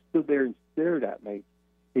he just stood there and stared at me.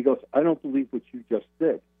 He goes, "I don't believe what you just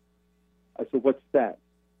did." I said, "What's that?"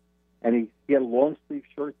 and he had a long sleeve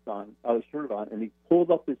shirt on, and he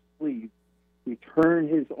pulled up his sleeve. He turned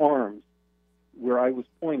his arms where I was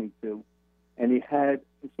pointing to, and he had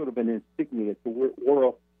some sort of an insignia to ward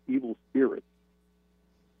off evil spirits.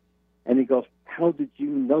 And he goes, "How did you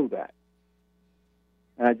know that?"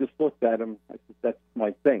 And I just looked at him. I said, "That's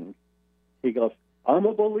my thing." He goes, "I'm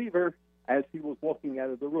a believer," as he was walking out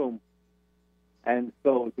of the room. And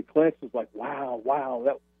so the class was like, wow,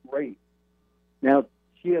 that was great. Now,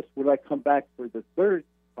 she asked, would I come back for the third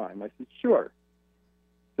time? I said, sure.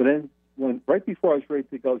 So then, right before I was ready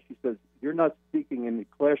to go, she says, "You're not speaking in the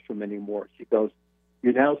classroom anymore." She goes,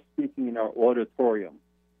 "You're now speaking in our auditorium,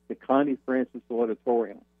 the Connie Francis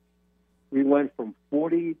Auditorium." We went from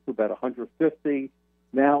 40 to about 150.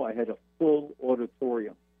 Now I had a full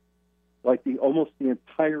auditorium. Like almost the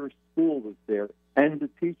entire school was there, and the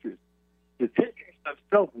teachers. The teachers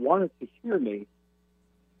themselves wanted to hear me,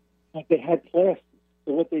 but they had classes.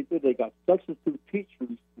 So what they did, they got substitute teachers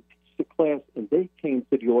to teach the class, and they came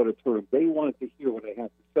to the auditorium. They wanted to hear what I had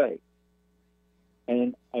to say.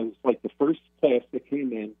 And I was like the first class that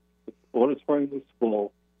came in. The auditorium was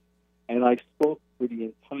full, and I spoke for the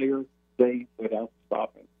entire day without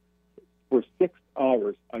stopping. For 6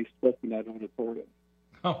 hours, I spoke in that auditorium.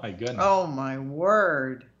 Oh, my goodness. Oh, my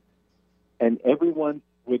word. And everyone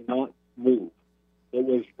would not move. What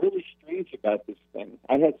was really strange about this thing,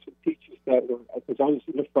 I had some teachers that were, because I was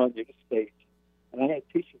in the front near the stage, and I had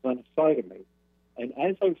teachers on the side of me. And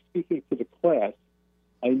as I was speaking to the class,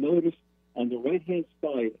 I noticed on the right-hand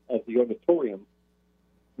side of the auditorium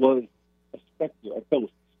was a specter, a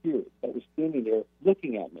ghost spirit that was standing there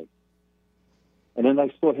looking at me. And then I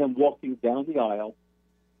saw him walking down the aisle.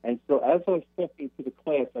 And so as I was talking to the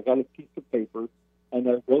class, I got a piece of paper, and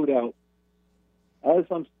I wrote out, "As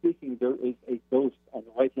I'm speaking, there is a ghost on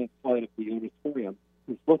the right-hand side of the auditorium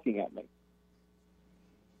who's looking at me."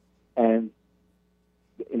 And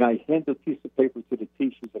I handed a piece of paper to the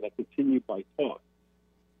teachers, and I continued my talk.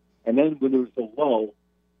 And then when there was a lull,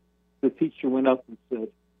 the teacher went up and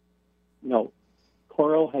said, "No,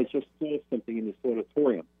 Carl has just saw something in this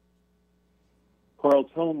auditorium. Carl,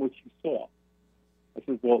 tell him what you saw." I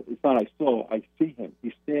said, "Well, it's not I saw. I see him.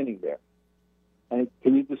 He's standing there. And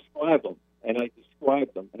can you describe him?" And I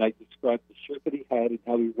described him, and I described the shirt that he had and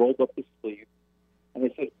how he rolled up his sleeve. And I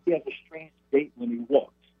said, "He has a strange gait when he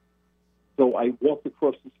walks." So I walked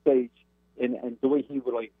across the stage, and the way he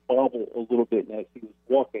would, like, bobble a little bit as he was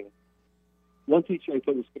walking. One teacher I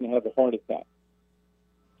thought was going to have a heart attack.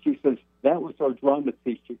 She says, "That was our drama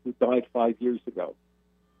teacher who died 5 years ago."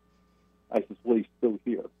 I said, "Well, he's still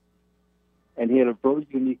here." And he had a very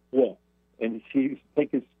unique walk, and she used to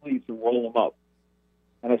take his sleeves and roll them up.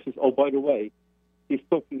 And I says, "Oh, by the way, he's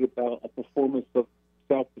talking about a performance of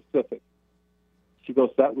South Pacific." She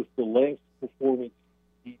goes, "That was the last performance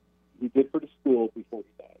he did for the school before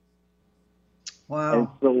he died." Wow. And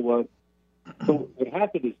so what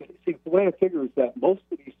happened is, see, the way I figure is that most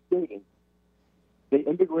of these students, they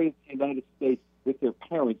immigrated to the United States with their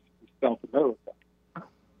parents from South America.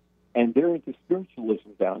 And they're into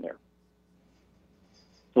spiritualism down there.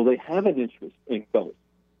 So they have an interest in ghosts.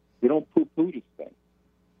 They don't poo-poo this thing.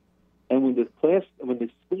 And when the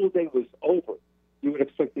school day was over, you would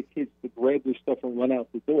expect the kids to grab their stuff and run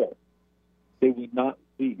out the door. They would not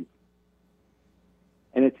leave.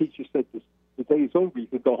 And the teacher said, "The day's over, you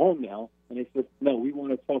could go home now." And they said, "No, we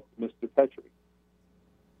want to talk to Mr. Petrie."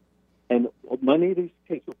 And many of these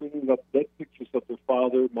kids were bringing up dead pictures of their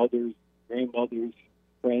father, mothers, grandmothers,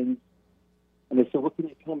 friends. And they said, "What can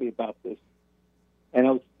you tell me about this?" And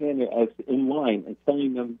I would stand there as in line and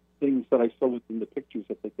telling them things that I saw within the pictures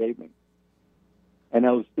that they gave me. And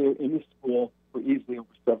I was there in the school for easily over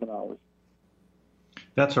 7 hours.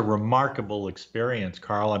 That's a remarkable experience,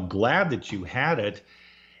 Carl. I'm glad that you had it.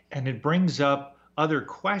 And it brings up other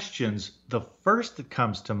questions. The first that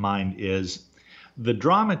comes to mind is the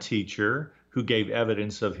drama teacher who gave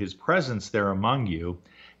evidence of his presence there among you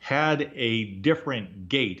had a different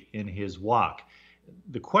gait in his walk.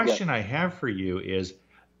 The question I have for you is,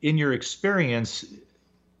 in your experience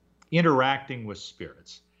interacting with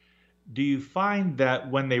spirits, do you find that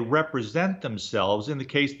when they represent themselves, in the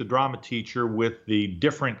case of the drama teacher with the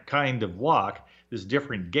different kind of walk, this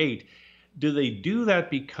different gait, do they do that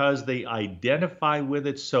because they identify with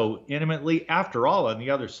it so intimately? After all, on the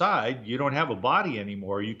other side, you don't have a body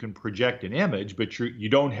anymore. You can project an image, but you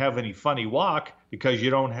don't have any funny walk because you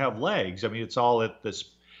don't have legs. I mean, it's all at the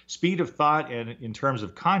speed of thought, and in terms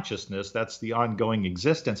of consciousness, that's the ongoing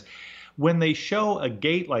existence. When they show a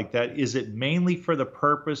gait like that, is it mainly for the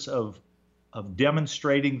purpose of of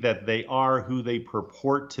demonstrating that they are who they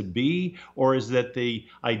purport to be, or is that they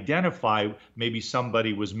identify maybe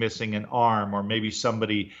somebody was missing an arm, or maybe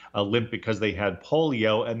somebody limped because they had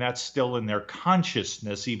polio, and that's still in their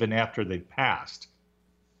consciousness even after they've passed?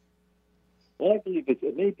 Well, I believe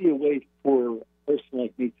it may be a way for a person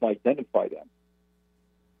like me to identify them.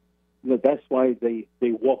 That's why they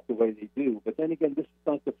walk the way they do. But then again, this is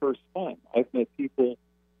not the first time. I've met people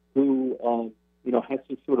who, had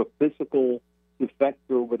some sort of physical defect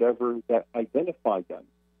or whatever that identified them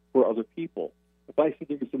for other people. If I said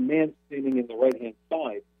there was a man standing in the right-hand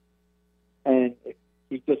side and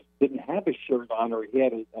he just didn't have a shirt on, or he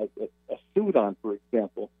had a suit on, for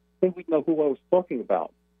example, then we'd know who I was talking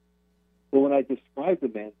about. But when I described the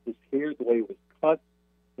man, his hair, the way it was cut,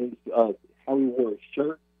 his how he wore his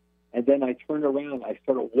shirt, and then I turned around, I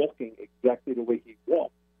started walking exactly the way he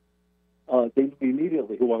walked, they knew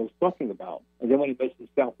immediately who I was talking about. And then when he mentioned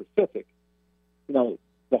South Pacific, the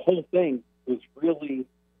whole thing was really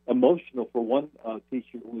emotional for one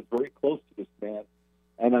teacher who was very close to this man.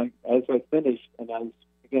 And as I finished, and I was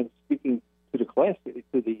again speaking to the class,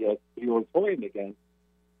 to the auditorium again,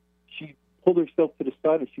 she pulled herself to the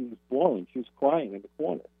side and she was bawling. She was crying in the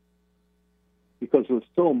corner because it was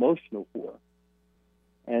so emotional for her.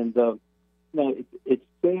 And it's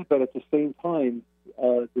sad, but at the same time,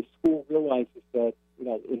 the school realizes that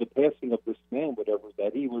in the passing of this man, whatever,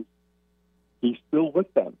 that he's still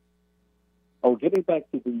with them. Oh, getting back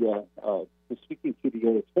to the speaking to the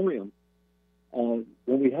auditorium, when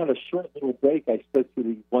we had a short little break, I said to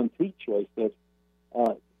the one teacher, I said,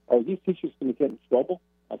 "Are these teachers going to get in trouble?"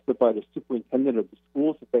 I said, "By the superintendent of the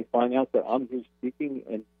schools, if they find out that I'm here speaking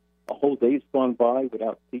and a whole day's gone by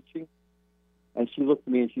without teaching?" And she looked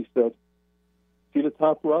at me and she said, "See the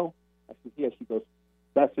top row?" I said, "Yeah." She goes,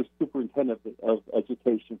 "That's the superintendent of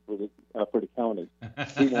education for the county.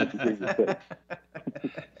 He wants to hear you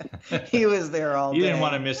say." He was there all day. You didn't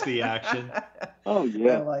want to miss the action. Oh,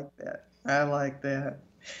 yeah. I like that.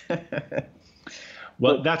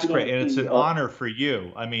 Well, that's great, and it's an honor for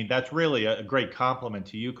you. I mean, that's really a great compliment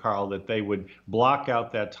to you, Carl, that they would block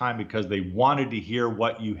out that time because they wanted to hear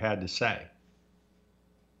what you had to say.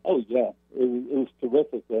 Oh, yeah. It was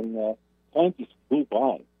terrific, and time just flew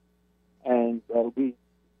by. And the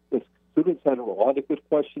students had a lot of good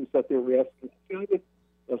questions that they were asking. I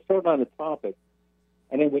would start on a topic,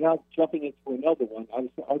 and then without jumping into another one, I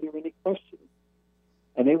would say, "Are there any questions?"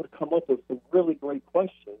 And they would come up with some really great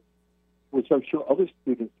questions, which I'm sure other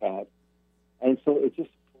students had. And so it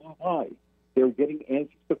just flew by. They were getting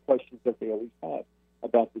answers to questions that they always had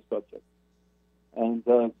about the subject. And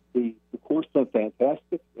the course went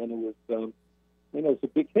fantastic, and it was, it was a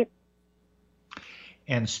big hit.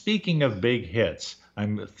 And speaking of big hits,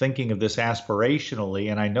 I'm thinking of this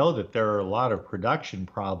aspirationally, and I know that there are a lot of production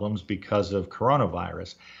problems because of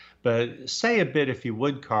coronavirus. But say a bit, if you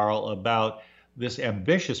would, Carl, about this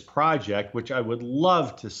ambitious project, which I would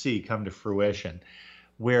love to see come to fruition,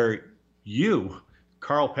 where you,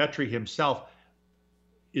 Carl Petrie himself,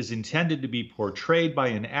 is intended to be portrayed by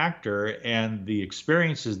an actor, and the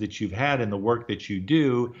experiences that you've had and the work that you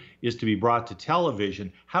do is to be brought to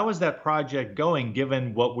television. How is that project going,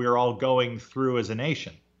 given what we're all going through as a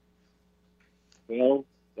nation? Well,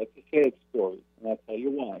 that's a sad story, and I'll tell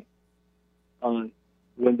you why.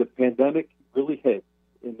 When the pandemic really hit,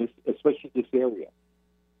 in this, especially this area,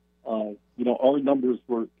 our numbers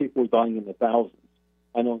were, people were dying in the thousands.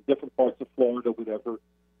 I know in different parts of Florida, whatever,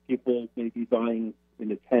 people may be dying in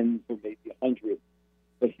the tens or maybe 100,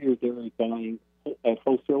 but here they're dying at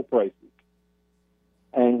wholesale prices.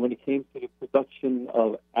 And when it came to the production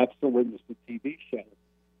of Absent Witness, the TV show,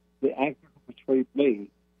 the actor who portrayed me,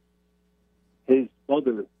 his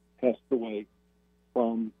mother passed away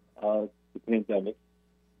from the pandemic,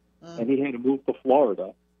 and he had to move to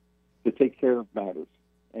Florida to take care of matters.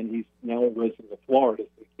 And he's now a resident of Florida,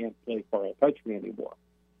 so he can't play Carl Petrie anymore.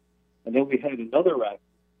 And then we had another actor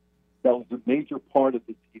that was a major part of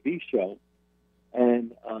the TV show,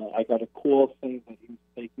 and I got a call saying that he was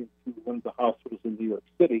taken to one of the hospitals in New York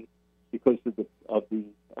City because of the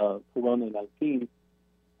corona-19,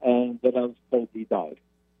 and then I was told he died.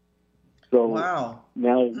 So wow.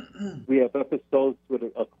 Now we have episodes with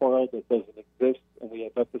a Carl that doesn't exist, and we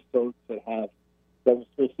have episodes that were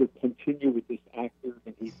supposed to continue with this actor,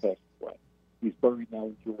 and he passed away. He's buried now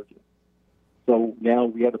in Georgia. So now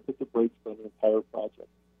we had to put the brakes on the entire project.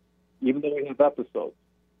 Even though we have episodes,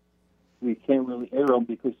 we can't really air them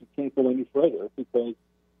because we can't go any further because,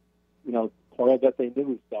 Carl that they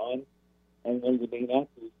knew is gone, and one of the main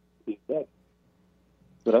actors is dead.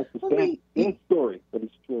 So that's the sad story, but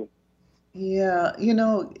it's true. Yeah,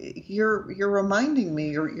 you're reminding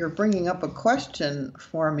me, you're bringing up a question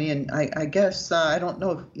for me, and I guess I don't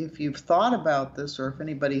know if you've thought about this or if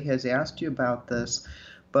anybody has asked you about this,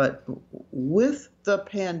 but with the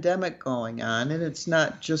pandemic going on, and it's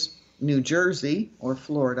not just New Jersey or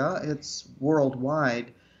Florida, it's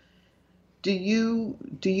worldwide. Do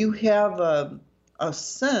you have a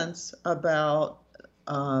sense about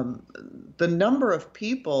the number of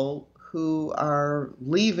people who are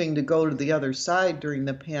leaving to go to the other side during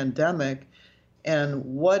the pandemic, and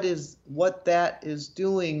what that is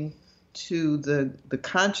doing to the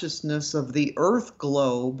consciousness of the Earth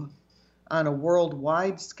globe on a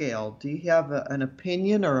worldwide scale? Do you have an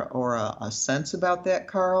opinion or a sense about that,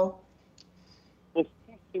 Carl? Well, it's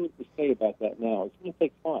too soon to say about that now. It's going to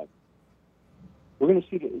take time. We're going to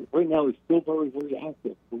see that right now it's still very, very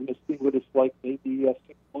active. We're going to see what it's like maybe 6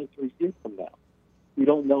 months or a year from now. We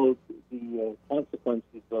don't know the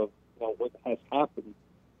consequences of what has happened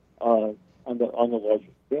on the larger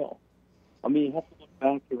scale. I mean, you have to look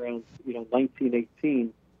back around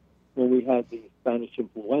 1918 when we had the Spanish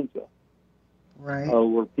influenza, right?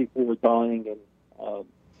 Where people were dying, and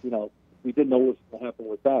we didn't know what was going to happen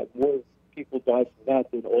with that. More people died from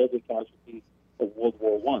that than all the casualties of World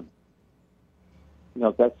War One.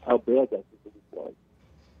 That's how bad that disease was.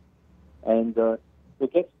 And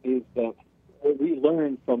what gets me is that what we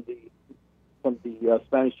learned from the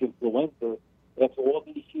Spanish influenza, after all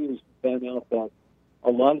these years, we found out that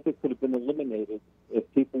a lot of it could have been eliminated if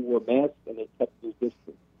people were masked and they kept their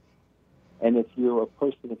distance. And if you're a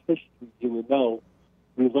person of history, you would know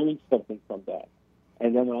we learned something from that.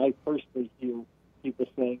 And then when I personally hear people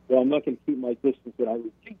saying, well, I'm not going to keep my distance and I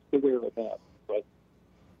refuse to wear a mask, but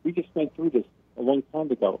we just went through this a long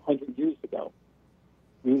time ago, 100 years ago.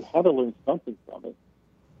 We had to learn something from it.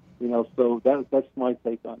 So that's my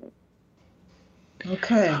take on it.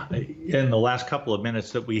 Okay. In the last couple of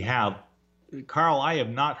minutes that we have, Carl, I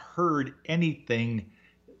have not heard anything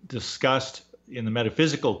discussed in the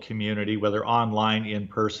metaphysical community, whether online, in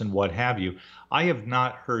person, what have you. I have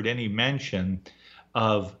not heard any mention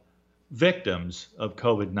of victims of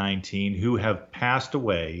COVID-19 who have passed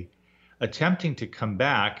away, attempting to come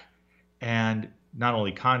back and not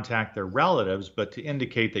only contact their relatives, but to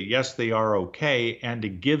indicate that, yes, they are okay, and to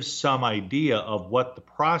give some idea of what the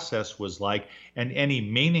process was like and any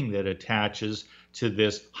meaning that attaches to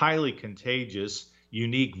this highly contagious,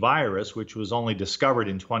 unique virus, which was only discovered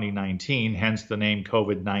in 2019, hence the name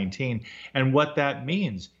COVID-19, and what that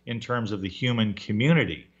means in terms of the human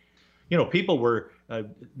community. People were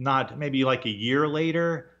not maybe like a year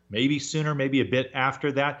later, maybe sooner, maybe a bit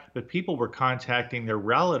after that, but people were contacting their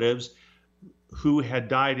relatives who had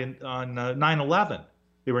died on 9/11.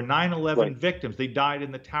 They were 9/11 right. victims. They died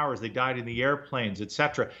in the towers. They died in the airplanes,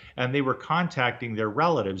 etc. And they were contacting their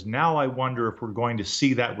relatives. Now I wonder if we're going to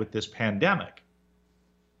see that with this pandemic.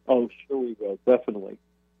 Oh, sure we will, definitely.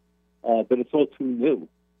 But it's all too new.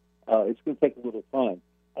 It's going to take a little time.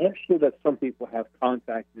 I'm sure that some people have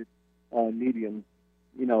contacted mediums,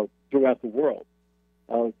 throughout the world,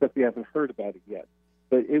 except we haven't heard about it yet.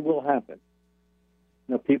 But it will happen.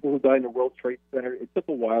 People who died in the World Trade Center, it took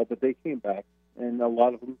a while, but they came back, and a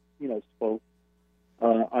lot of them, spoke.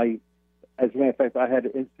 As a matter of fact, I had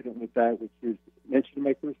an incident with that, which is mentioned in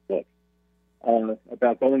my first book,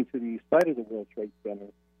 about going to the site of the World Trade Center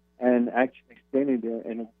and actually standing there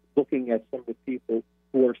and looking at some of the people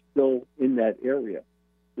who are still in that area.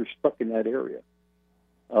 They're stuck in that area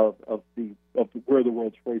of where the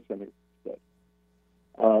World Trade Center stood.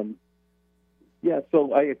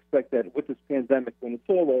 So I expect that with this pandemic, when it's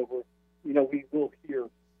all over, we will hear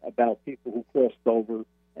about people who crossed over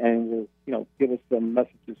and will, give us some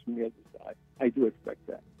messages from the other side. I do expect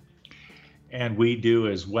that. And we do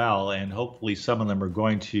as well. And hopefully some of them are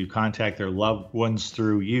going to contact their loved ones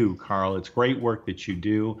through you, Carl. It's great work that you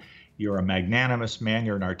do. You're a magnanimous man.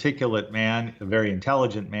 You're an articulate man, a very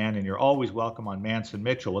intelligent man, and you're always welcome on Manson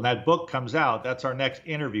Mitchell. When that book comes out, that's our next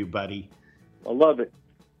interview, buddy. I love it.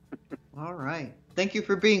 All right. Thank you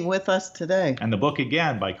for being with us today. And the book,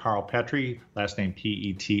 again, by Carl Petry, last name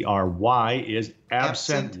Petry, is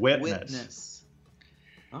Absent Witness.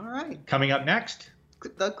 All right. Coming up next,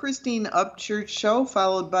 the Christine Upchurch Show,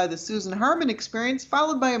 followed by the Susan Harmon Experience,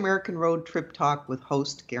 followed by American Road Trip Talk with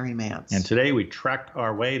host Gary Mance. And today we trekked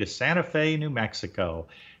our way to Santa Fe, New Mexico.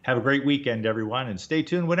 Have a great weekend, everyone, and stay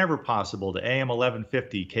tuned whenever possible to AM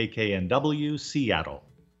 1150 KKNW, Seattle.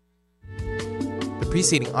 The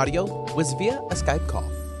preceding audio was via a Skype call.